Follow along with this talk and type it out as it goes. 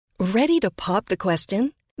Ready to pop the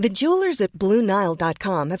question? The jewelers at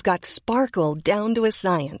BlueNile.com have got sparkle down to a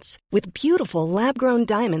science with beautiful lab-grown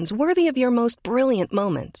diamonds worthy of your most brilliant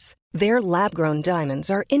moments. Their lab-grown diamonds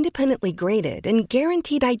are independently graded and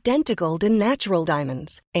guaranteed identical to natural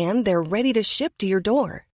diamonds, and they're ready to ship to your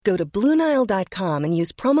door. Go to BlueNile.com and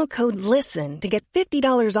use promo code LISTEN to get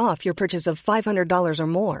 $50 off your purchase of $500 or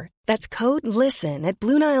more. That's code LISTEN at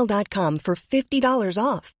BlueNile.com for $50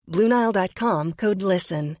 off. BlueNile.com, code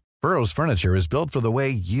LISTEN. Burrow's furniture is built for the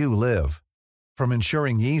way you live. From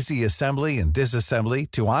ensuring easy assembly and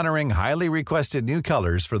disassembly to honoring highly requested new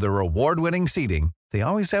colors for their award-winning seating, they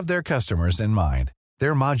always have their customers in mind.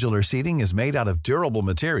 Their modular seating is made out of durable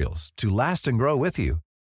materials to last and grow with you.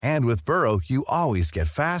 And with Burrow, you always get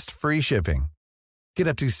fast, free shipping. Get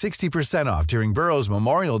up to 60% off during Burrow's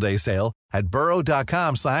Memorial Day sale at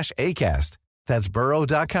burrow.com/ACAST. That's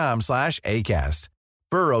burrow.com/ACAST.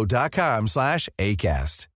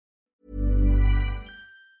 burrow.com/ACAST.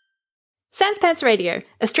 Sans Pants Radio,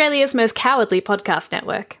 Australia's most cowardly podcast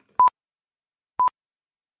network.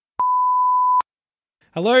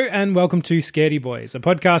 Hello and welcome to Scaredy Boys, a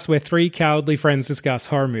podcast where three cowardly friends discuss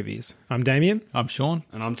horror movies. I'm Damien. I'm Sean.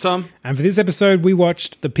 And I'm Tom. And for this episode, we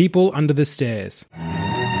watched The People Under the Stairs.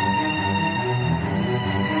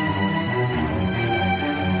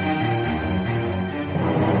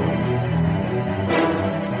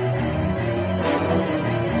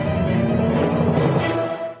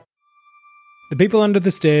 The People Under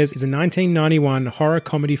the Stairs is a 1991 horror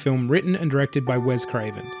comedy film written and directed by Wes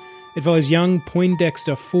Craven. It follows young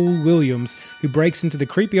Poindexter Fool Williams, who breaks into the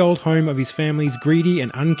creepy old home of his family's greedy and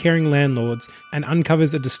uncaring landlords and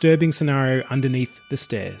uncovers a disturbing scenario underneath the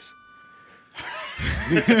stairs.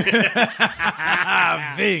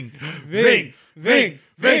 Ving. Ving. Ving. Ving.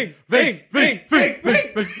 Ving. Ving. Ving.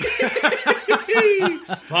 Ving.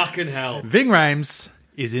 Fucking hell. Ving Rhames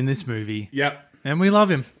is in this movie. Yep. And we love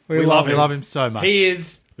him. We love him so much. He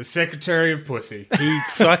is the Secretary of Pussy. He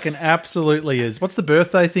fucking absolutely is. What's the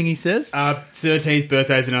birthday thing he says? 13th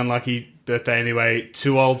birthday is an unlucky birthday anyway.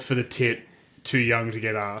 Too old for the tit, too young to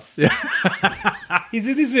get ass. He's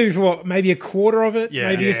in this movie for what, maybe a quarter of it? Yeah.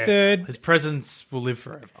 Maybe a third? His presence will live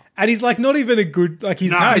forever. And he's like not even a good... like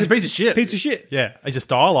he's No, he's a piece of shit. Piece of shit. Yeah. He's a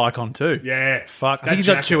style icon too. Yeah. Fuck. I think he's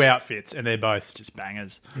got two outfits and they're both just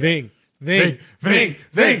bangers. Ving. Ving. Ving.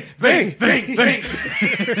 Ving. Ving. Ving. Ving.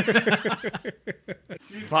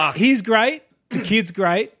 Fuck. He's great. The kid's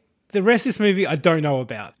great. The rest of this movie, I don't know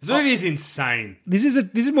about. This movie is insane. This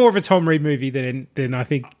is more of a Tom Reed movie than I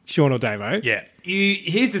think Sean or Damo. Yeah.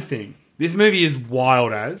 Here's the thing. This movie is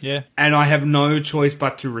wild as. Yeah. And I have no choice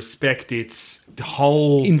but to respect its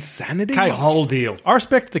whole... Insanity? The whole deal. I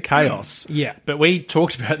respect the chaos. Yeah. But we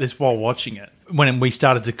talked about this while watching it when we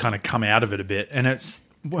started to kind of come out of it a bit. And it's,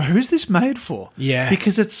 who's this made for? Yeah.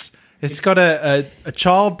 Because it's got a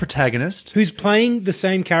child protagonist. Who's playing the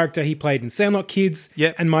same character he played in Sandlot Kids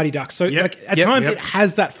and Mighty Ducks. So at times it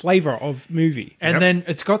has that flavour of movie. And then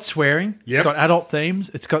it's got swearing. It's got adult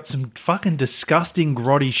themes. It's got some fucking disgusting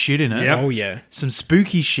grotty shit in it. Yep. Oh, yeah. Some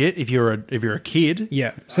spooky shit if you're a kid.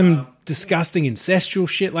 Yeah. Some disgusting incestual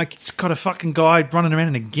shit. Like, it's got a fucking guy running around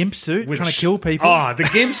in a gimp suit trying to kill people. Oh, the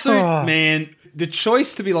gimp suit, man. The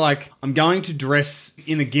choice to be like, I'm going to dress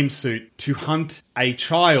in a gimp suit to hunt a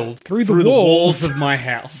child through the walls of my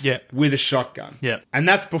house with a shotgun. Yeah. And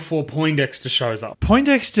that's before Poindexter shows up.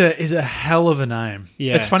 Poindexter is a hell of a name.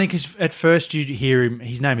 Yeah. It's funny because at first you hear him,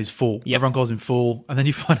 his name is Fool. Yep. Everyone calls him Fool. And then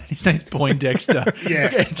you find out his name's Poindexter.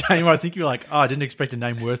 Yeah. And I think you're like, oh, I didn't expect a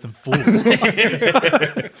name worse than Fool.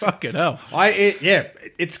 Fucking hell.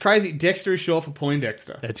 It's crazy. Dexter is short for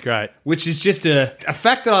Poindexter. That's great. Which is just a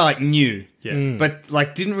fact that I knew. Yeah.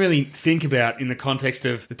 But didn't really think about in the context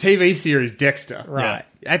of the TV series Dexter. Right.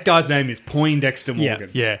 That guy's name is Poindexter Morgan.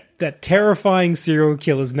 Yeah. that terrifying serial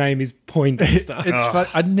killer's name is Poindexter. It's fun.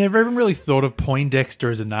 I'd never even really thought of Poindexter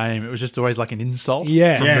as a name. It was just always like an insult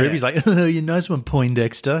from movies. Like, oh, you nice one,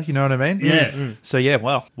 Poindexter. You know what I mean? Yeah. Mm. So, yeah,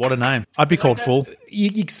 well, what a name. I'd be called Fool.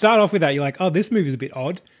 You start off with that. You're like, oh, this movie's a bit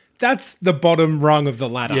odd. That's the bottom rung of the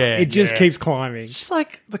ladder. Yeah, it just keeps climbing. It's just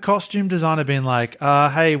like the costume designer being like,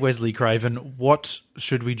 hey, Wesley Craven, what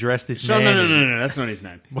should we dress this man in? No, that's not his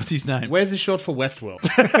name. What's his name? Where's the short for Westworld?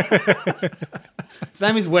 His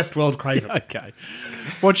name is Westworld Craven. Okay.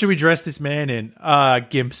 What should we dress this man in?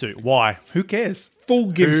 Gimp suit. Why? Who cares?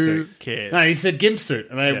 Full gimp Who suit. cares? No, he said gimp suit.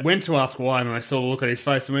 And they went to ask why, and I saw the look on his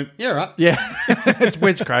face and went, yeah, right. Yeah. It's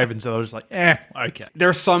Wes Craven, so I was just like, okay. There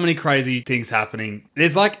are so many crazy things happening.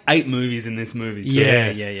 There's like 8 movies in this movie, too.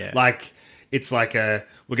 Yeah. Like, it's like we're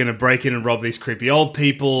going to break in and rob these creepy old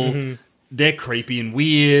people. Mm-hmm. They're creepy and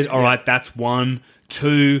weird. All right, that's one.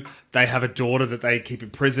 2, they have a daughter that they keep in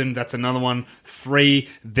prison. That's another one. 3,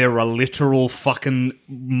 there are literal fucking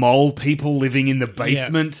mole people living in the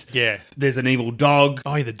basement. Yeah. There's an evil dog.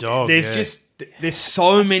 Oh, the dog. There's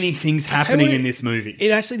so many things happening in this movie.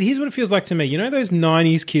 It actually, here's what it feels like to me. You know those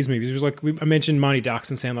 90s kids movies? It was like, I mentioned Mighty Ducks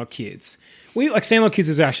and Sandlot Kids. Sandlot Kids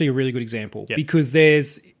is actually a really good example because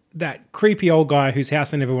there's that creepy old guy whose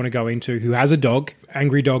house they never want to go into, who has a dog,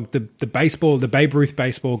 angry dog. The Babe Ruth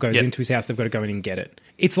baseball goes into his house. They've got to go in and get it.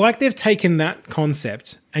 It's like they've taken that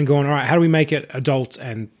concept and gone, all right, how do we make it adult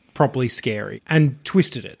and properly scary, and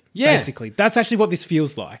twisted it. Yeah. Basically. That's actually what this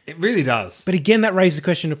feels like. It really does. But again, that raises the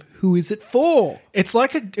question of who is it for? It's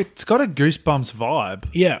like it's got a Goosebumps vibe.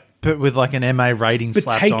 Yeah. But with like an MA rating but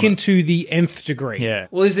slapped on taken it. to the nth degree. Yeah.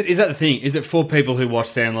 Well, is that the thing? Is it for people who watch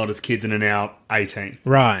Sandlot as kids and are now 18?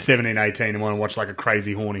 Right. 17, 18 and want to watch like a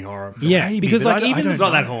crazy, horny horror film? Yeah, Maybe, because but like I even don't It's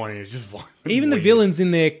not that horny. It's just even the weird. villains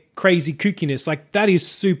in their crazy kookiness, like that is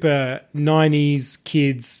super 90s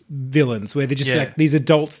kids villains where they're just like these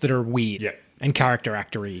adults that are weird and character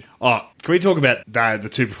actory. Oh, can we talk about the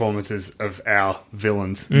two performances of our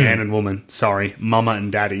villains, man and woman? Sorry, Mama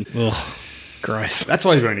and Daddy. Ugh, gross. That's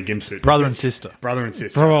why he's wearing a gimp suit. Brother and sister. Brother and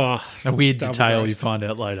sister. Oh, A weird double detail gross. you find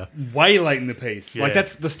out later. Way late in the piece. Yeah. Like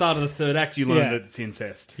that's the start of the third act. You learn Yeah. that it's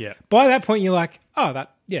incest. Yeah. By that point, you're like, oh,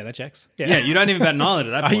 that checks. Yeah, you don't even bat an eyelid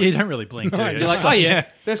at that Oh, point. you don't really blink, do you? You're It's like, just oh yeah,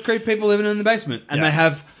 there's creepy people living in the basement, and Yeah. they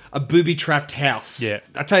have a booby-trapped house. Yeah.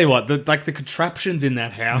 I tell you what, the contraptions in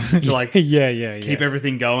that house to like yeah. keep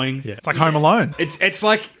everything going. Yeah. It's like Home Alone. It's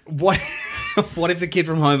like what what if the kid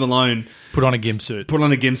from Home Alone Put on a gimp suit. put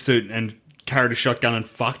on a gimp suit and carried a shotgun and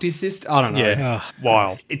fucked his sister? I don't know. Yeah.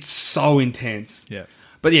 Wild. It's so intense. Yeah.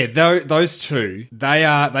 But yeah, those two,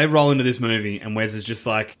 they roll into this movie, and Wes is just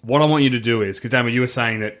like, what I want you to do is, because Damo, you were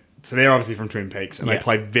saying that, so they're obviously from Twin Peaks, and they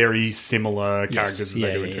play very similar characters as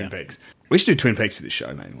they do in Twin Peaks. We should do Twin Peaks for this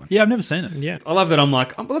show, maybe one. Yeah, I've never seen it. Yeah. I love that I'm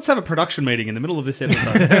like, let's have a production meeting in the middle of this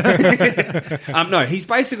episode. No, he's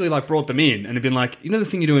basically like brought them in and have been like, you know the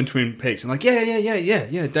thing you do in Twin Peaks? And like, yeah.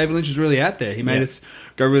 David Lynch is really out there. He made us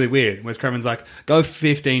go really weird. Wes Craven's like, go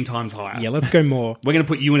 15 times higher. Yeah, let's go more. We're going to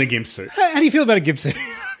put you in a gimp suit. How do you feel about a Gibson?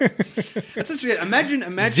 That's just it. Imagine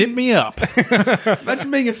Zip me up.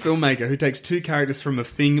 Imagine being a filmmaker who takes two characters from a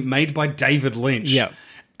thing made by David Lynch Yep.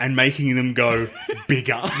 and making them go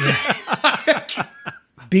bigger.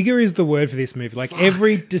 Bigger is the word for this movie. Like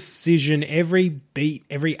every decision, every beat,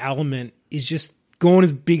 every element is just gone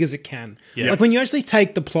as big as it can. Yeah. Like when you actually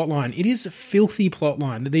take the plot line, it is a filthy plot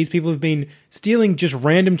line that these people have been stealing just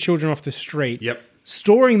random children off the street. Yep.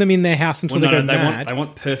 Storing them in their house until they go mad. They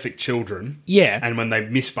want perfect children. Yeah. And when they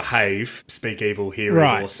misbehave, speak evil, hear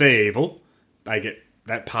Right. evil, or see evil, they get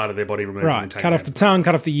that part of their body removed. Right. And taken Cut off out the of tongue,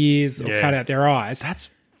 cut off the ears, or Yeah. cut out their eyes. That's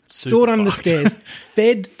stored under the fucked. stairs,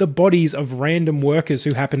 fed the bodies of random workers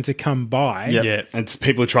who happen to come by. Yep. Yeah. And it's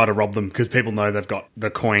people who try to rob them because people know they've got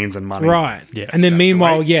the coins and money. Right. Yeah. And then That's the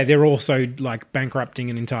meanwhile, way. they're also like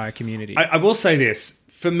bankrupting an entire community. I will say this.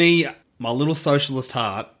 For me, my little socialist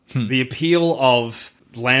heart, the appeal of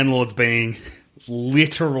landlords being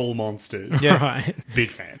literal monsters. Yeah. Right.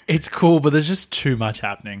 Big fan. It's cool, but there's just too much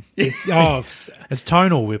happening. Oh, It's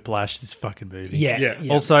tonal whiplash, this fucking movie. yeah.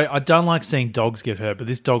 Yeah. Also, I don't like seeing dogs get hurt, but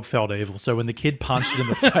this dog felt evil. So when the kid punched it in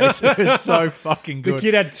the face, it was so fucking The good.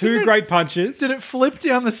 kid had two great punches. Did it flip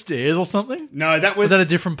down the stairs or something? No, that was Was that a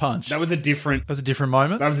different punch? that was a different That was a different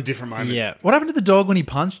moment? that was a different moment. Yeah. What happened to the dog when he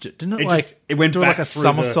punched it? Didn't it, It like just- it went do back like a through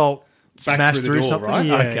somersault, back smash through the through door, something? right?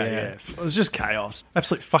 Yeah, Okay, yeah. It was just chaos.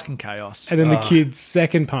 Absolute fucking chaos. And then the kid's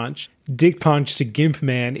second punch, dick punch to Gimp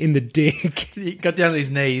Man in the dick. He got down on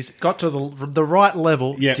his knees, got to the right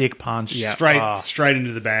level, Yeah. dick punch. Straight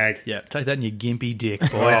into the bag. Yeah, take that in your gimpy dick,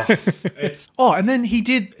 boy. Oh, it's And then he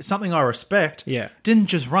did something I respect. Yeah. Didn't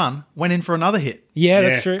just run, went in for another hit. Yeah, Yeah.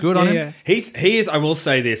 that's true. Good on Yeah, him. yeah. he is. I will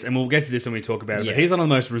say this, and we'll get to this when we talk about it. Yeah. But he's one of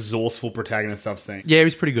the most resourceful protagonists I've seen. Yeah, he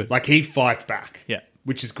was pretty good. Like he fights back. Yeah.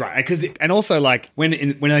 which is great. And also like when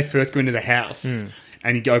they first go into the house and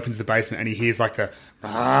he opens the basement and he hears like the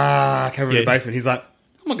cover in the basement. He's like,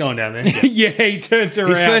 I'm not going down there. Yeah, he turns around.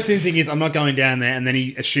 His first instinct is, I'm not going down there, and then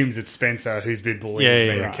he assumes it's Spencer who's been bullied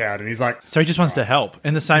and being a coward, and he's like, So he just wants to help.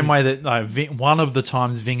 In the same way that one of the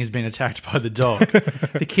times Ving has been attacked by the dog,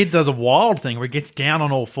 the kid does a wild thing where he gets down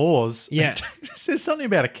on all fours. Yeah. and says something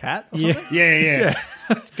about a cat or something. yeah.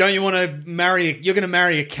 Don't you want to you're going to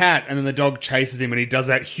marry a cat, and then the dog chases him, and he does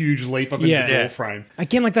that huge leap up into the door frame.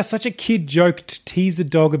 Again, like that's such a kid joke to tease the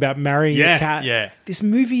dog about marrying Yeah, a cat. yeah. This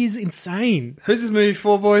movie is insane. Who's this movie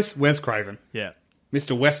for, boys? Wes Craven. Yeah.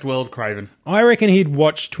 Mr. Westworld Craven. I reckon he'd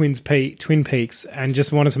watch Twin Peaks and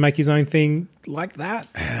just wanted to make his own thing like that.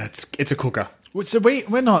 It's a cooker. So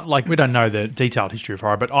we're not like, we don't know the detailed history of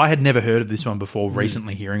horror, but I had never heard of this one before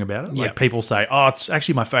recently hearing about it. Like people say, oh, it's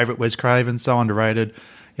actually my favourite Wes Craven, so underrated,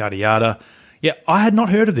 yada yada. Yeah, I had not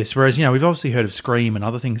heard of this, whereas, you know, we've obviously heard of Scream and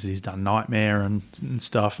other things he's done, Nightmare and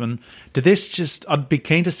stuff. And to this, just, I'd be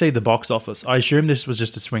keen to see the box office. I assume this was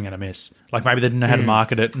just a swing and a miss. Like, maybe they didn't know how to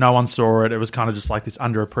market it. No one saw it. It was kind of just like this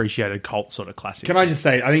underappreciated cult sort of classic. Can I just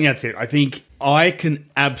say, I think that's it. I think I can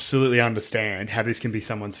absolutely understand how this can be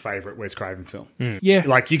someone's favourite Wes Craven film. Yeah.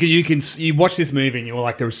 Like, you watch this movie and you're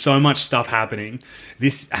like, there was so much stuff happening.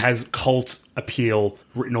 This has cult appeal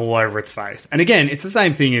written all over its face. And again, it's the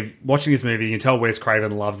same thing of watching this movie, you can tell Wes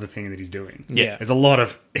Craven loves the thing that he's doing. Yeah. There's a lot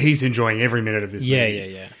of, he's enjoying every minute of this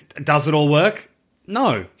movie. Yeah. Does it all work?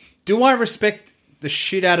 No. Do I respect the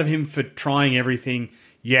shit out of him for trying everything?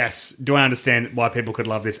 Yes. Do I understand why people could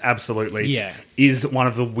love this? Absolutely. Yeah. Is one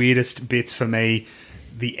of the weirdest bits for me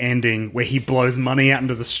the ending where he blows money out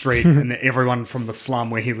into the street and everyone from the slum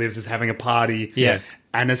where he lives is having a party. Yeah.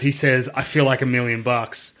 And as he says, I feel like $1 million.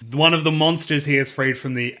 One of the monsters he has freed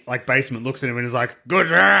from the basement looks at him and is like, good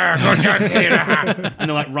job, Peter.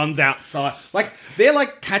 And like runs outside. Like, they're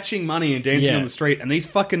like catching money and dancing on the street, and these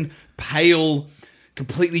fucking pale,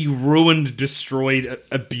 completely ruined, destroyed,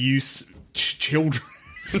 abuse children.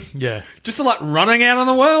 Yeah. Just like running out on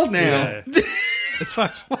the world now. Yeah. It's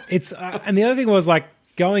fucked. It's and the other thing was, like,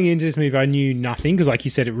 going into this movie, I knew nothing because, like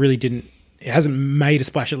you said, it hasn't made a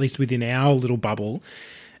splash, at least within our little bubble.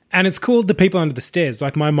 And it's called The People Under the Stairs.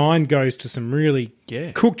 Like, my mind goes to some really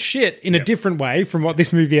cooked shit in a different way from what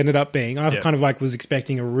this movie ended up being. I kind of like was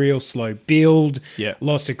expecting a real slow build,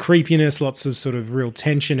 lots of creepiness, lots of sort of real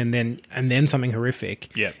tension, and then something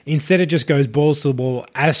horrific. Yeah. Instead, it just goes balls to the wall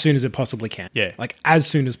as soon as it possibly can. Yeah. Like, as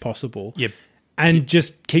soon as possible. Yep. And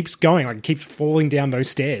just keeps going, like, keeps falling down those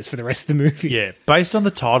stairs for the rest of the movie. Yeah, based on the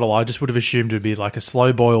title, I just would have assumed it would be like a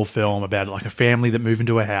slow boil film about like a family that move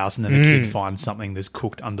into a house and then a kid finds something that's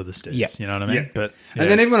cooked under the stairs. Yeah. You know what I mean? Yeah. But And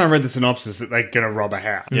then even when I read the synopsis that they're going to rob a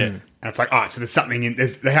house. Yeah. And it's like, so there's something in...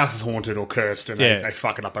 the house is haunted or cursed and they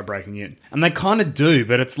fuck it up by breaking in. And they kind of do,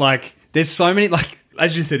 but it's like... There's so many... Like,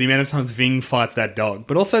 as you said, the amount of times Ving fights that dog,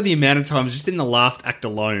 but also the amount of times just in the last act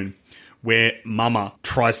alone where Mama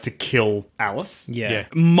tries to kill Alice. Yeah.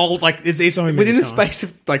 It's So many within the times. space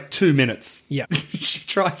of like 2 minutes. Yeah. She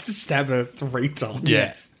tries to stab her 3 times.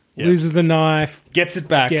 Yes. Yeah. Loses the knife, Gets it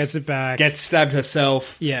back. gets it back. Gets stabbed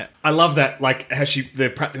herself. Yeah. I love that, like, how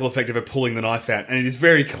the practical effect of her pulling the knife out, and it is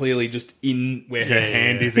very clearly just in where her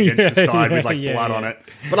hand is against the side with, like, blood on it.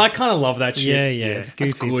 But I kind of love that shit. Yeah. It's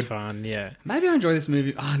That's goofy, good. it's fun, yeah. Maybe I enjoy this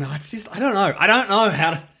movie. Oh, no, it's just, I don't know. I don't know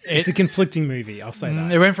how to... It's a conflicting movie, I'll say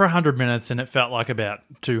that. it went for 100 minutes and it felt like about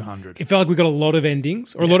 200. It felt like we got a lot of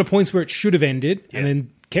endings, or a lot of points where it should have ended, and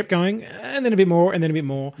then kept going, and then a bit more, and then a bit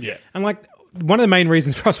more. Yeah. And, like, one of the main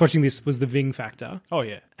reasons for us watching this was the Ving factor. Oh,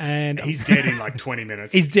 yeah. And He's dead in, like, 20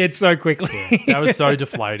 minutes. he's dead so quickly. That was so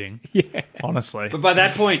deflating. Yeah. Honestly. But by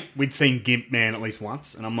that point, we'd seen Gimp Man at least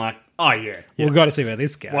once, and I'm like, oh, yeah. We've got to see where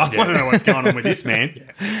this goes. Well, I want to know what's going on with this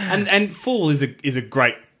man. And Fool is a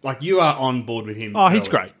great... Like, you are on board with him. Oh, he's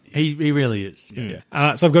early. great. He really is.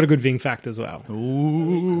 Yeah. So I've got a good Ving fact as well.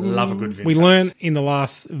 Love a good Ving We fact. learned in the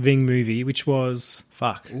last Ving movie, which was...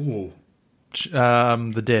 Fuck. Ooh.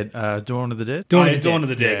 The Dead. Dawn of the Dead? Dawn Oh, of the Dawn Dead. of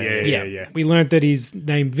the Dead. Yeah. We learned that his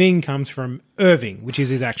name Ving comes from Irving, which is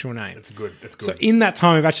his actual name. That's good. That's good. So in that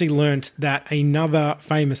time, I've actually learnt that another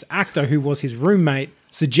famous actor who was his roommate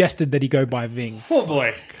suggested that he go by Ving. Oh,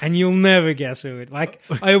 boy. And you'll never guess who it. Like,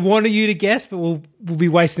 I wanted you to guess, but we'll be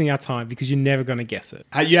wasting our time because you're never going to guess it.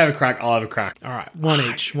 You have a crack, I'll have a crack. All right, one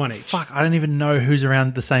each. Fuck, I don't even know who's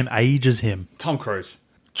around the same age as him. Tom Cruise.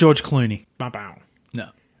 George Clooney. Bow. No.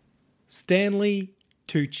 Stanley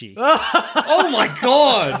Tucci. Oh, my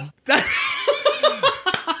God. That's...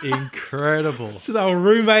 Incredible. So they were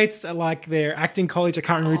roommates at, like, their acting college. I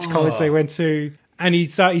can't remember which college they went to. And he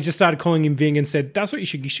just started calling him Ving and said, that's what you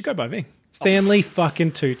should go by Ving. Stanley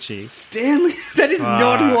fucking Tucci. Stanley? That is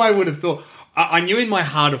not who I would have thought. I knew in my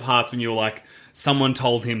heart of hearts when you were like, someone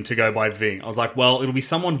told him to go by Ving. I was like, well, it'll be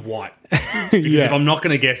someone white. Because if I'm not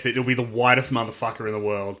going to guess it, it'll be the whitest motherfucker in the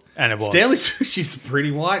world. And it was. Stanley Tucci's a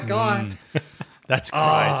pretty white guy. That's great.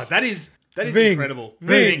 Oh, that is Ving. incredible.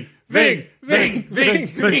 Ving. Ving.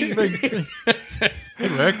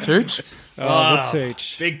 Good work, Tooch. Oh, the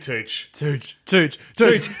Tooch. Big Tooch. Tooch.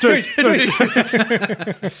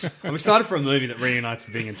 I'm excited for a movie that reunites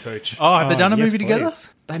Ving and Tooch. Oh, have they done a yes, movie together?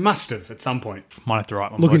 please. They must have at some point. Might have to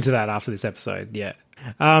write one. Look boys. into that after this episode, yeah.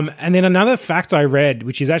 And then another fact I read,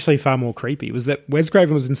 which is actually far more creepy, was that Wes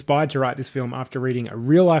Craven was inspired to write this film after reading a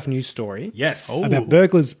real-life news story Yes. about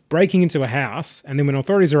burglars breaking into a house, and then when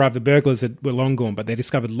authorities arrived, the burglars were long gone, but they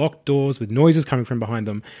discovered locked doors with noises coming from behind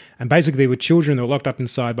them, and basically there were children that were locked up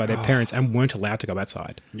inside by their parents and weren't allowed to go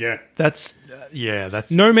outside. Yeah. That's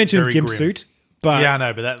No mention of very gimp grim. suit, but Yeah, I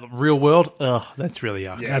know, but that real world, that's really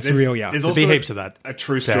yuck. Yeah, That's real yuck. There's There'll be also heaps of that, a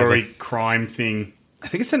true sadly. story crime thing. I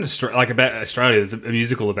think it's in Australia, like about Australia. There's a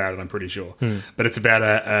musical about it, I'm pretty sure. But it's about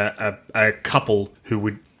a couple who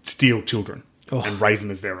would steal children and raise them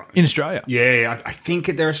as their own. In Australia. Yeah, I think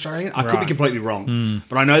they're Australian. I could be Right. completely wrong,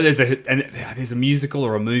 but I know there's a musical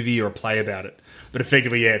or a movie or a play about it. But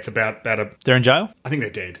effectively, yeah, it's about a. They're in jail? I think they're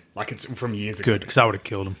dead. Like it's from years ago. Good, because I would have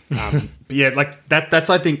killed them. But yeah, like that's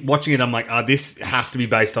I think watching it, I'm like, this has to be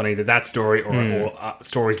based on either that story or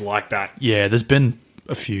stories like that. Yeah, there's been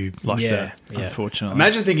a few like Yeah, that, yeah. unfortunately.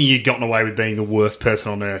 Imagine thinking you'd gotten away with being the worst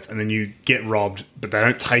person on earth, and then you get robbed, but they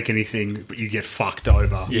don't take anything, but you get fucked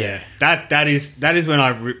over. Yeah. that is when I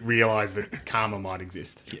realised that karma might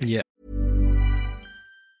exist. yeah.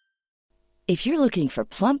 If you're looking for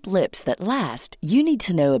plump lips that last, you need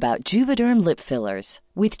to know about Juvederm lip fillers.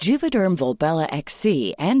 With Juvederm Volbella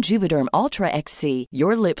XC and Juvederm Ultra XC,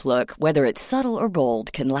 your lip look, whether it's subtle or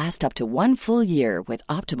bold, can last up to 1 full year with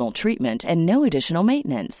optimal treatment and no additional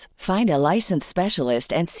maintenance. Find a licensed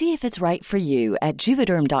specialist and see if it's right for you at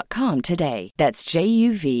Juvederm.com today. That's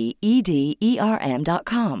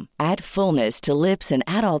JUVEDERM.com. Add fullness to lips in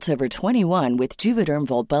adults over 21 with Juvederm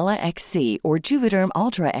Volbella XC or Juvederm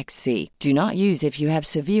Ultra XC. Do not use if you have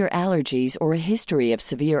severe allergies or a history of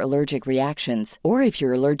severe allergic reactions, or if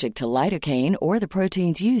you're allergic to lidocaine or the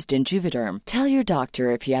proteins used in Juvederm. Tell your doctor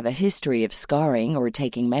if you have a history of scarring or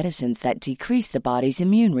taking medicines that decrease the body's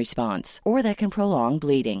immune response or that can prolong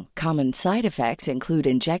bleeding. Common side effects include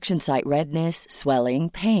injection site redness, swelling,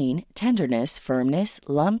 pain, tenderness, firmness,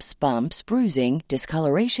 lumps, bumps, bruising,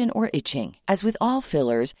 discoloration, or itching. As with all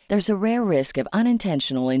fillers, there's a rare risk of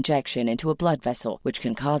unintentional injection into a blood vessel, which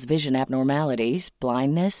can cause vision abnormalities,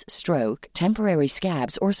 blindness, stroke, temporary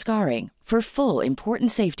scabs, or scarring. For full,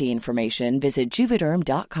 important safety information, visit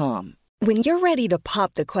Juvederm.com. When you're ready to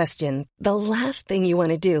pop the question, the last thing you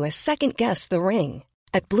want to do is second-guess the ring.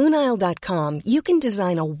 At BlueNile.com, you can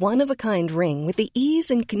design a one-of-a-kind ring with the ease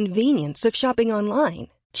and convenience of shopping online.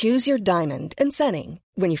 Choose your diamond and setting.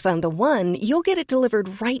 When you find the one, you'll get it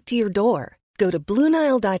delivered right to your door. Go to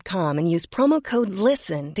BlueNile.com and use promo code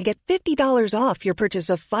LISTEN to get $50 off your purchase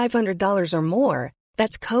of $500 or more.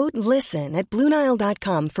 That's code LISTEN at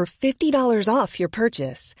BlueNile.com for $50 off your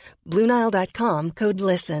purchase. BlueNile.com, code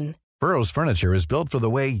LISTEN. Burrow's furniture is built for the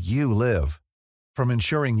way you live. From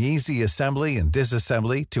ensuring easy assembly and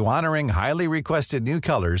disassembly to honoring highly requested new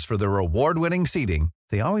colors for their award-winning seating,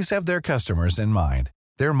 they always have their customers in mind.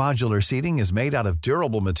 Their modular seating is made out of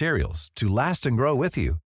durable materials to last and grow with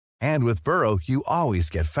you. And with Burrow, you always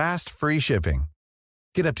get fast, free shipping.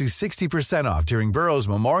 Get up to 60% off during Burrow's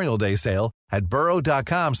Memorial Day sale at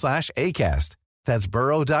burrow.com/ACAST. That's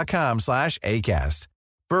burrow.com/ACAST.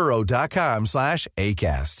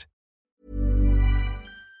 burrow.com/ACAST.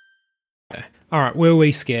 All right, were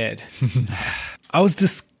we scared? I was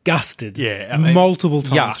disgusted. Yeah, I mean, multiple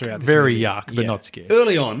times yuck, throughout this very movie. yuck, but not scared.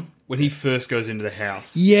 Early on, when he first goes into the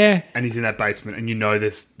house, Yeah. and he's in that basement, and you know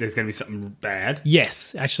there's going to be something bad.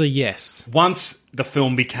 Yes. Actually, yes. Once the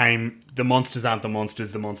film became the monsters aren't the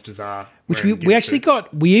monsters are, Which wearing we actually gimp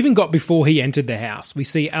suits. we even got before he entered the house. We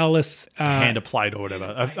see Alice Hand a plate or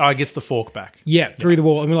whatever. I guess the fork back. through the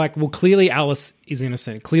wall. And we're like, well, clearly Alice is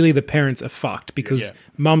innocent. Clearly the parents are fucked because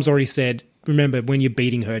Mum's already said, remember, when you're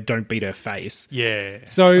beating her, don't beat her face. Yeah.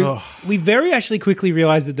 So we very actually quickly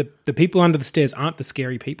realised that the people under the stairs aren't the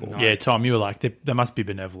scary people. Yeah, Tom, you were like, they must be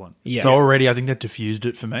benevolent. Yeah. So already I think that diffused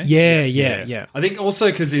it for me. Yeah. I think also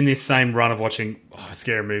because in this same run of watching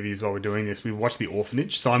scary movies while we're doing this, we watched The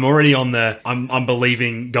Orphanage, so I'm already on the I'm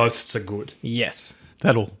believing ghosts are good. Yes.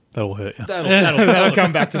 That'll hurt you. That'll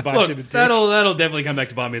come back to bite you. Look, with that'll definitely come back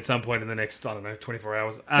to bite me at some point in the next 24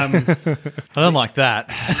 hours. I don't like that.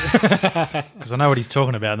 Because I know what he's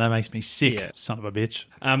talking about, and that makes me sick, son of a bitch.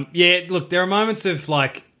 Look, there are moments of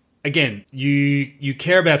like, again, you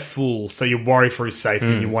care about Fool, so you worry for his safety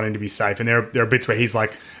and you want him to be safe. And there are bits where he's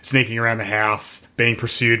like sneaking around the house, being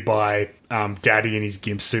pursued by Daddy in his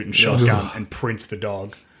gimp suit and shotgun, and Prince the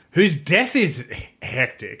dog, whose death is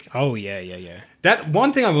hectic. Oh, yeah. That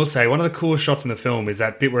one thing I will say, one of the coolest shots in the film is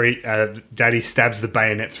that bit where Daddy stabs the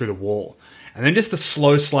bayonet through the wall, and then just the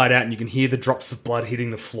slow slide out, and you can hear the drops of blood hitting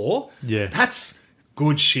the floor. Yeah. That's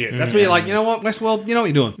good shit. That's where you're like, you know what, Westworld, you know what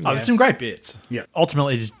you're doing. There's some great bits. Yeah.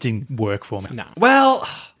 Ultimately, it just didn't work for me. No. Well,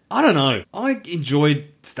 I don't know. I enjoyed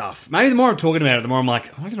stuff. Maybe the more I'm talking about it, the more I'm like,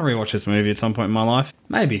 am I going to rewatch this movie at some point in my life?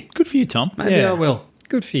 Maybe. Good for you, Tom. Maybe Yeah. I will.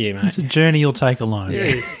 Good for you, mate. It's a journey you'll take alone.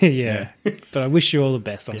 Yeah. But I wish you all the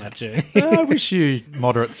best on that journey. I wish you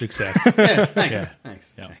moderate success. Yeah, thanks. Yeah.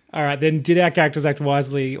 Thanks. Yeah. All right, then did our characters act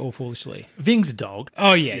wisely or foolishly? Ving's a dog.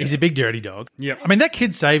 Oh, yeah. He's a big dirty dog. Yep. I mean, that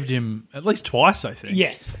kid saved him at least twice, I think.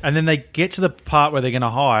 Yes. And then they get to the part where they're going to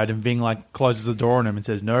hide, and Ving like closes the door on him and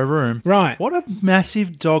says, "No room." Right. What a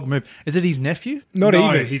massive dog move! Is it his nephew? Not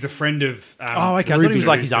no, even. he's a friend of... Oh, okay. I thought he was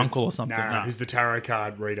like his uncle or something. No, No. who's the tarot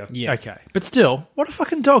card reader. Yeah. Okay, but still, what a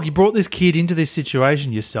fucking dog! You brought this kid into this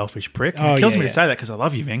situation, you selfish prick. And Oh, it kills yeah, me yeah. to say that because I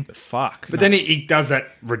love you, Ving. But fuck. But then he does that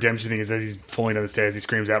redemption thing. As he's falling down the stairs, he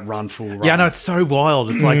screams out, "Run, fool, run." Yeah, I know, it's so wild.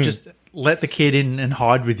 It's like, just let the kid in and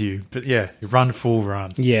hide with you. But yeah, run, fool,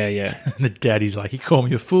 run. Yeah, yeah. And the daddy's like, he called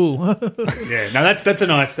me a fool. Yeah, no, that's a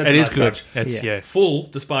nice. That's It a is nice good. touch. It's, yeah. Fool,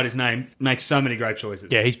 despite his name, makes so many great choices.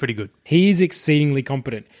 Yeah, he's pretty good. He is exceedingly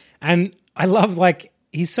competent. And I love, like,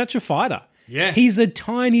 he's such a fighter. Yeah. He's a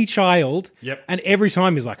tiny child. Yep. And every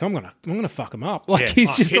time he's like, I'm gonna fuck him up. Like, Yeah.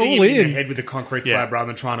 he's just hitting all him in the in. head with a concrete Yeah. slab rather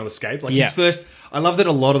than trying to escape. Like Yeah. his first, I love that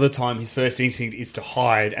a lot of the time his first instinct is to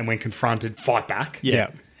hide, and when confronted, fight back. Yeah.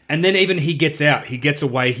 And then even he gets out, he gets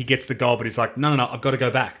away, he gets the goal, but he's like, no, I've got to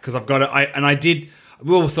go back because I've got to.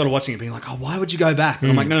 We were sort of watching it, being like, oh, why would you go back?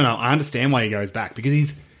 And I'm like, no, I understand why he goes back because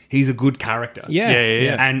he's a good character. Yeah.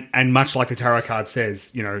 Yeah. And much like the tarot card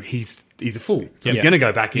says, you know, he's a fool. So he's Yeah. going to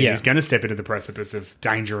go back in. Yeah. He's going to step into the precipice of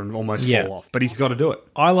danger and almost Yeah. fall off. But he's got to do it.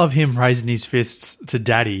 I love him raising his fists to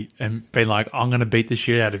daddy and being like, I'm going to beat the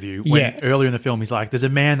shit out of you. When Yeah. earlier in the film, he's like, there's a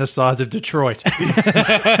man the size of Detroit. He's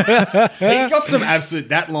got some absolute...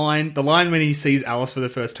 the line when he sees Alice for the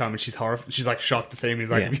first time and she's horrified, she's like shocked to see him.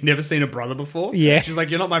 He's like, Yeah. have you never seen a brother before? Yeah. She's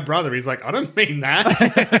like, you're not my brother. He's like, I don't mean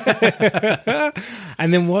that.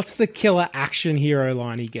 And then what's the killer action hero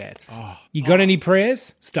line he gets? You got any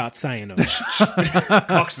prayers? Start saying them.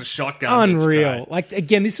 Cocks the shotgun. It's Unreal. great. Like,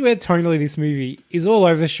 again, this is where tonally this movie is all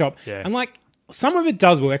over the shop. Yeah. And like, some of it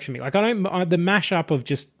does work for me. Like, the mashup of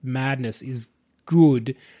just madness is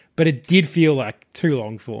good, but it did feel like too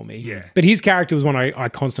long for me. Yeah. But his character was one I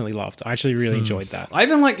constantly loved. I actually really enjoyed that. I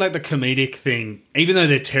even like the comedic thing, even though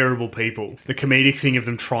they're terrible people, the comedic thing of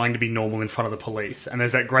them trying to be normal in front of the police. And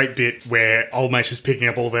there's that great bit where old mate's just picking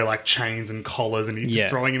up all their like chains and collars and he's Yeah. just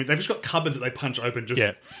throwing them. They've just got cupboards that they punch open just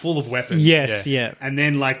Yeah. full of weapons. Yes, yeah. And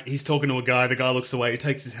then like he's talking to a guy, the guy looks away, he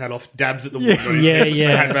takes his hat off, dabs at the wood on his Yeah, head, puts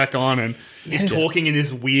yeah. the hat back on, and he's talking in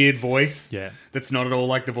this weird voice. Yeah. That's not at all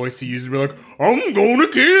like the voice he uses. We're like, I'm gonna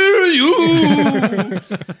kill you.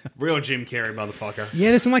 Real Jim Carrey motherfucker. Yeah,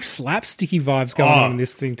 there's some like slapsticky vibes going on in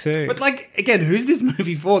this thing too. But like, again, who's this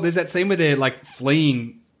movie for? There's that scene where they're like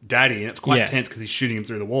fleeing Daddy, and it's quite Yeah. tense because he's shooting him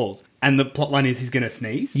through the walls. And the plotline is he's going to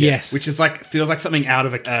sneeze. Yes. which is like feels like something out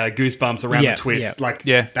of a Goosebumps around Yeah, the twist, yeah. like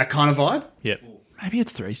Yeah. that kind of vibe. Yeah. Maybe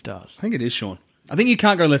it's 3 stars. I think it is, Sean. I think you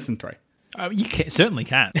can't go less than 3. You certainly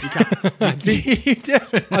can. You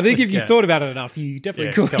definitely I think if you can. thought about it enough, you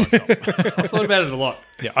definitely could. come on. I've thought about it a lot.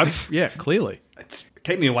 Yeah, clearly. It's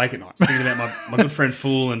kept me awake at night thinking about my good friend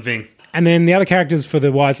Fool and Ving. And then the other characters for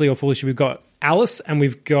the Wisely or Foolish, we've got Alice and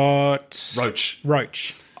we've got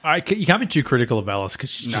Roach. You can't be too critical of Alice because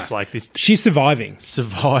she's just like this She's surviving.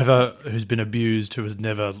 survivor who's been abused, who has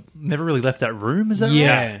never really left that room. Is that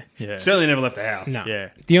Yeah. right? Yeah. Certainly never left the house. No. Yeah.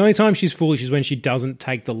 The only time she's foolish is when she doesn't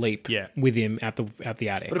take the leap Yeah. with him at the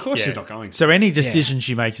attic. But of course Yeah. she's not going. So any decision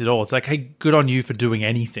she makes at all, it's like, hey, good on you for doing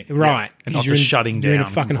anything. Right. And 'Cause not just shutting down. You're in a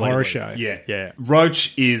fucking horror completely. show. Yeah. Yeah.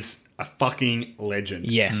 Roach is a fucking legend.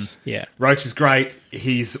 Yes. Yeah. Roach is great.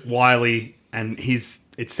 He's wily, and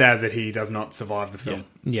it's sad that he does not survive the film.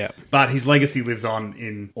 Yeah. But his legacy lives on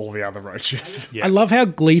in all the other roaches. Yeah. I love how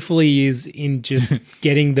gleeful he is in just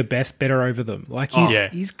getting the better over them. Like,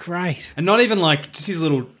 he's great. And not even like just his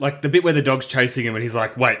little, like the bit where the dog's chasing him and he's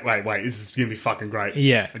like, wait, this is going to be fucking great.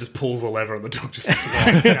 Yeah. And just pulls the lever and the dog just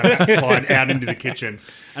slides down that slide out into the kitchen.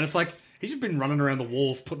 And it's like, he's just been running around the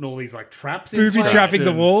walls, putting all these like traps in Booby place trapping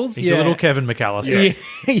the and- walls. He's a little Kevin McAllister.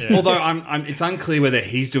 Yeah. Although it's unclear whether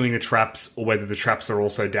he's doing the traps or whether the traps are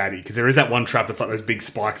also Daddy. Because there is that one trap that's like those big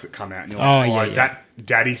spikes that come out. And you're like, is that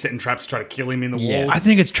Daddy setting traps to try to kill him in the Yeah. walls? I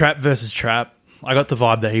think it's trap versus trap. I got the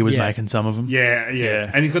vibe that he was Yeah. making some of them.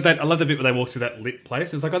 Yeah. And he's got that. I love the bit where they walk through that lit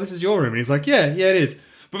place. It's like, oh, this is your room. And he's like, yeah, it is.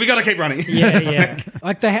 But we got to keep running. Yeah.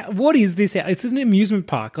 Like, what is this? It's an amusement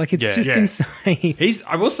park. Like, it's just insane.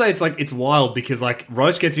 I will say it's wild because like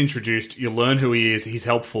Roach gets introduced, you learn who he is, he's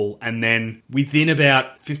helpful, and then within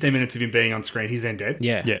about 15 minutes of him being on screen, he's then dead.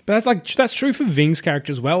 Yeah. Yeah. But that's true for Ving's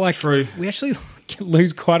character as well. Like, True. we actually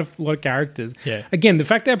lose quite a lot of characters. Yeah. Again, the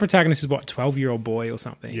fact that our protagonist is 12-year-old boy or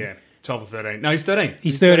something. Yeah. 12 or 13. No, he's 13.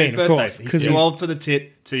 He's 13, of birthday. course, He's 'cause too he's- old for the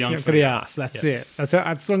tit, too young for the ass. That's it. That's what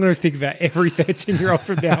I'm going to think about every 13-year-old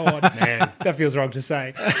from now on. Man. That feels wrong to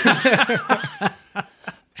say.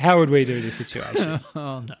 How would we do this situation?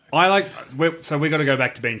 So we got to go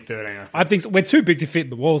back to being 13. I think so. We're too big to fit in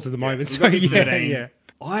the walls at the moment. We've So got to be yeah, 13. yeah.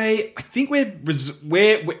 I think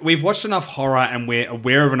we've watched enough horror and we're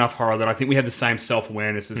aware of enough horror that I think we have the same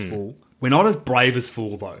self-awareness as Fool. We're not as brave as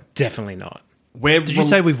Fool, though. Definitely not. Did you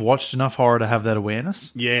say we've watched enough horror to have that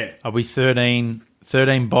awareness? Yeah. Are we 13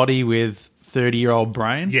 body with 30-year-old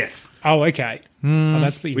brain? Yes. Oh, okay. Oh,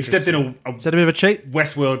 that's pretty We stepped in a Is that a bit of a cheat?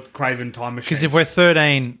 Westworld Craven time machine. Because if we're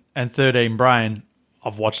 13 and 13 brain,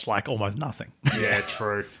 I've watched like almost nothing. Yeah,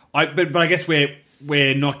 true. But I guess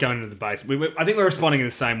we're not going into the basement. I think we're responding in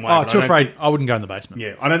the same way. Oh, but too I don't afraid. think- I wouldn't go in the basement.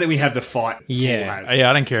 Yeah, I don't think we have the fight. Yeah. Fool has. Yeah,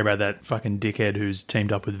 I don't care about that fucking dickhead who's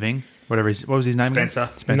teamed up with Ving. What was his name? again? Spencer.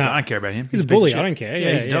 Spencer. No. I don't care about him. He's a piece of bully. shit. I don't care.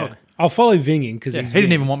 Yeah, he's a dog. I'll follow Ving in because Yeah, he's he didn't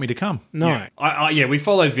Ving. even want me to come. No. Yeah. We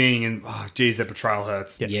follow Ving and, geez, that betrayal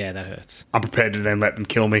hurts. Yeah, that hurts. I'm prepared to then let them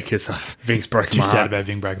kill me because Ving's broken Too my sad heart. about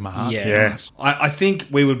Ving breaking my heart. Yeah. Yeah. I think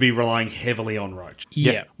we would be relying heavily on Roach.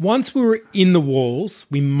 Yeah. Once we were in the walls,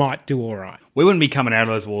 we might do all right. We wouldn't be coming out of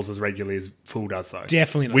those walls as regularly as Fool does, though.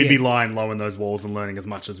 Definitely not, We'd be yeah. lying low in those walls and learning as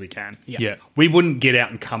much as we can. Yeah. We wouldn't get out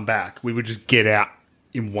and come back. We would just get out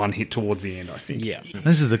in one hit towards the end, I think. Yeah.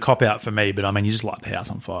 This is a cop out for me, but I mean, you just light the house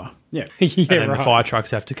on fire. Yeah. Yeah, And then right. the fire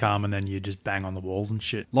trucks have to come, and then you just bang on the walls and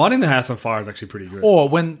shit. Lighting the house on fire is actually pretty good. Or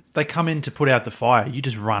when they come in to put out the fire, you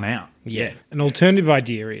just run out. Yeah. An alternative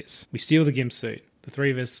idea is we steal the gimp suit. The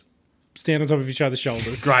three of us stand on top of each other's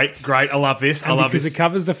shoulders. Great. I love this. I And love because this. it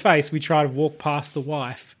covers the face, we try to walk past the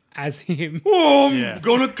wife as him. Oh, I'm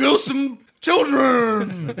gonna kill some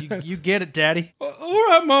children. You get it, Daddy. All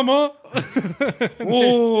right, Mama.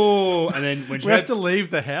 Oh, and then when We have to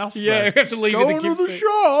leave the house. Yeah, though. we have to leave Go in the to gimp the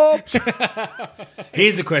suit. shops.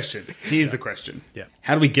 here's the question. Here's the question. Yeah.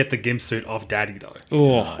 How do we get the gimp suit off Daddy though?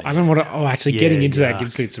 Oh, I don't want to. Oh, actually, getting into that yuck.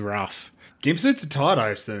 gimp suit's rough. Gimp suits are tight, I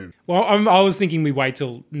assume. Well, I was thinking we wait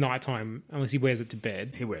till nighttime unless he wears it to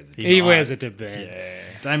bed. He wears it. He wears it to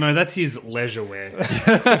bed. Damo, that's his leisure wear.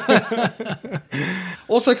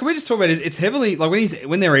 Also, can we just talk about it? It's heavily like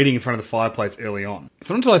when they're eating in front of the fireplace early on. It's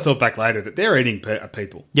not until I thought back later that they're eating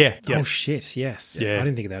people. Yeah. Oh shit! Yes. Yeah. I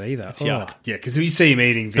didn't think of that either. It's yuck. Yeah, because if you see him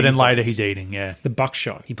eating, But then Ving's later he's eating, yeah. The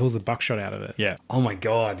buckshot. He pulls the buckshot out of it. Yeah. oh my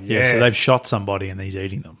god, Yeah, so they've shot somebody and he's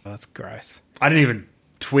eating them. That's gross. I didn't even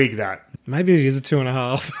twig that. Maybe it is a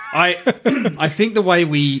 2.5. I think the way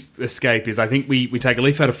we escape is I think we take a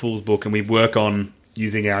leaf out of Fool's book and we work on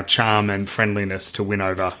using our charm and friendliness to win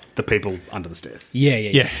over the people under the stairs. Yeah.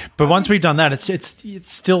 Yeah, but once we've done that, it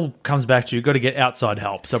still comes back to you've got to get outside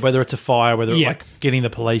help. So whether it's a fire, whether it's Yeah. like getting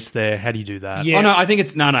the police there, how do you do that? Yeah. Oh no, I think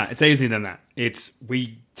it's it's easier than that. It's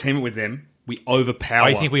we team it with them. We overpower. Oh,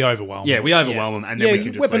 you think we overwhelm? Yeah, them? we overwhelm them, and then Yeah, we you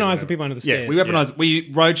can just leave weaponise them. the people under the Yeah, stairs. we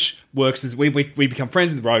weaponize. Roach works as we become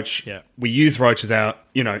friends with Roach. Yeah. We use Roach as our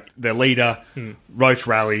their leader. Roach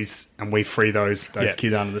rallies, and we free those Yeah.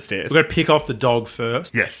 kids under the stairs. We've got to pick off the dog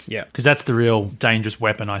first. Yes. Yeah. Because that's the real dangerous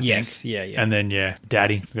weapon, I think. Yes, yeah. And then,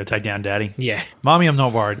 Daddy. We've got to take down Daddy. Yeah. Mommy, I'm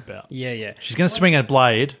not worried about. Yeah. She's going to swing a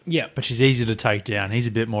blade. Yeah. But she's easy to take down. He's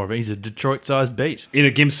a bit more of he's a Detroit-sized beast. In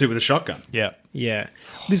a gimp suit with a shotgun. Yeah. Yeah.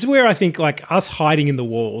 This is where I think, like, us hiding in the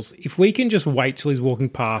walls, if we can just wait till he's walking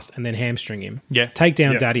past and then hamstring him, Yeah. take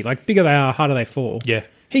down Yeah. Daddy, like, bigger they are, harder they fall. Yeah.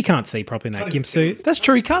 He can't see properly in that gimp suit. That's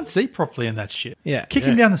true. He can't see properly in that shit. Yeah. Kick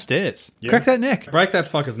him down the stairs. Crack that neck. Break that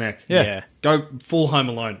fucker's neck. Yeah. Go full Home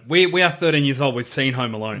Alone. We are 13 years old. We've seen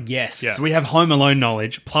Home Alone. Yes. So we have Home Alone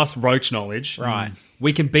knowledge plus Roach knowledge. Right.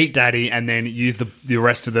 We can beat Daddy and then use the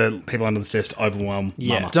rest of the people under the stairs to overwhelm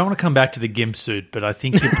Mama. I don't want to come back to the gimp suit, but I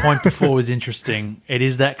think your point before was interesting. It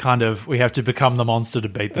is that kind of we have to become the monster to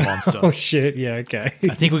beat the monster. Oh, shit. Yeah, okay.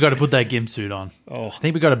 I think we've got to put that gimp suit on. Oh. I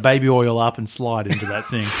think we've got to baby oil up and slide into that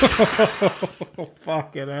thing.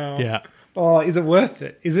 Fucking hell. Yeah. Oh, is it worth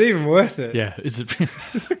it? Is it even worth it? Yeah. Is it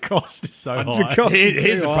the cost is so high. cost-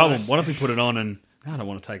 Here's the Too problem. What if we put it on and I don't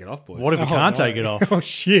want to take it off, boys? What if we can't take it off? Oh,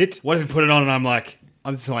 shit. What if we put it on and I'm like,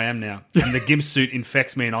 oh, this is who I am now, and the gimp suit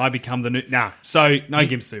infects me and I become the new... Nah, so no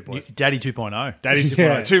gimp suit, boys. Daddy 2.0. Daddy 2.0.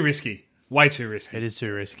 Yeah. Too risky. Way too risky. It is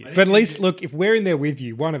too risky. But at least, look, if we're in there with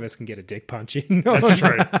you, one of us can get a dick punch in. That's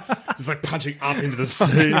true. Just like punching up into the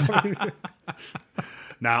suit.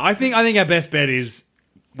 No, I think our best bet is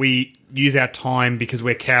we use our time because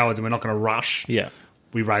we're cowards and we're not going to rush. Yeah.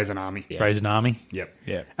 We raise an army. Raise an army. Yep.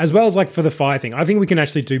 Yeah. As well as like for the fire thing, I think we can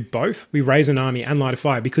actually do both. We raise an army and light a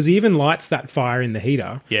fire because he even lights that fire in the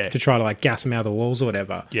heater Yeah. to try to like gas them out of the walls or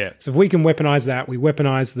whatever. Yeah. So if we can weaponize that, we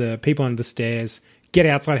weaponize the people under the stairs, get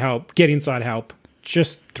outside help, get inside help,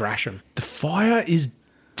 just thrash them. The fire is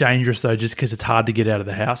dangerous, though, just because it's hard to get out of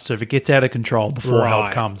the house. So if it gets out of control before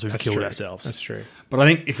help comes, we've killed ourselves. That's true. But I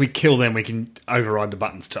think if we kill them, we can override the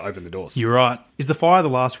buttons to open the doors. You're right. Is the fire the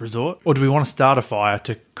last resort? Or do we want to start a fire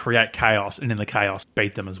to create chaos and in the chaos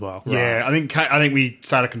beat them as well? Yeah, I think we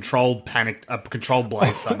start a controlled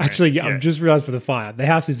blaze. Somewhere. Actually, I've just realised for the fire, the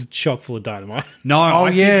house is chock full of dynamite. No,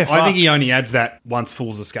 I fuck. think he only adds that once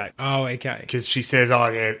fools escape. Oh, okay. Because she says, "Oh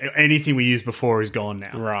yeah, anything we used before is gone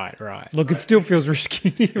now." Right. Look, it still feels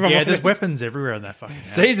risky. Yeah, there's weapons everywhere in that fucking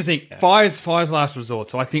house. So here's the thing: fire's last resort.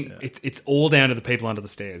 So I think it's all down to the people under the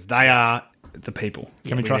stairs. They are the people.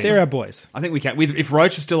 Can we trust They're them? our boys. I think we can. If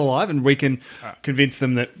Roach is still alive, and we can convince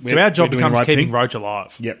them that. So our job we're doing becomes the right keeping thing. Roach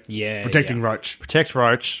alive. Yep. Yeah, Protecting yeah. Roach. Protect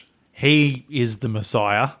Roach. He is the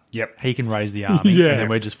Messiah. Yep. He can raise the army. Yeah. And then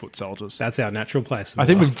we're just foot soldiers. That's our natural place. I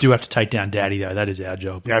think we do have to take down Daddy, though. That is our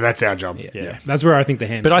job. Yeah, that's our job. Yeah. That's where I think the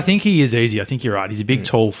hand. But I think he is easy. I think you're right. He's a big,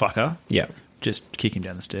 tall fucker. Yeah. Just kick him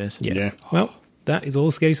down the stairs. Yeah. Well, that is all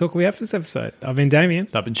the Scaredy Talk we have for this episode. I've been Damien.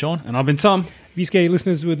 I've been Sean. And I've been Tom. If you Scaredy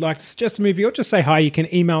listeners would like to suggest a movie or just say hi, you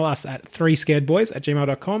can email us at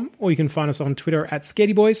 3scaredboys@gmail.com, or you can find us on Twitter at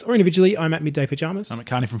scaredyboys, or individually, I'm at Midday Pajamas. I'm at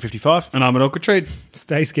Carney from 55. And I'm an Awkward Trade.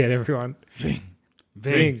 Stay scared, everyone. Ving.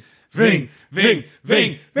 Ving. Ving. Ving.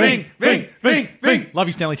 Ving. Ving. Ving. Ving. Ving. Love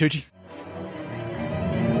you, Stanley Tucci.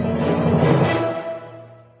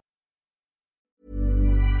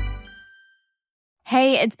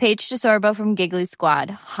 Hey, it's Paige DeSorbo from Giggly Squad.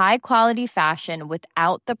 High quality fashion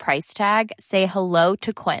without the price tag. Say hello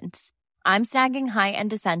to Quince. I'm snagging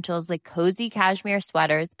high-end essentials like cozy cashmere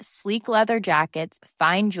sweaters, sleek leather jackets,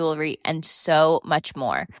 fine jewelry, and so much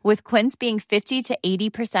more. With Quince being 50 to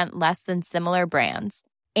 80% less than similar brands.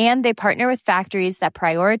 And they partner with factories that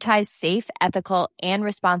prioritize safe, ethical, and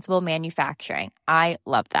responsible manufacturing. I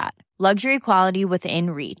love that. Luxury quality within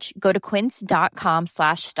reach. Go to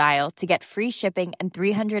quince.com/style to get free shipping and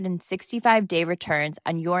 365-day returns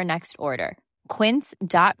on your next order.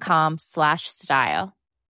 Quince.com/style.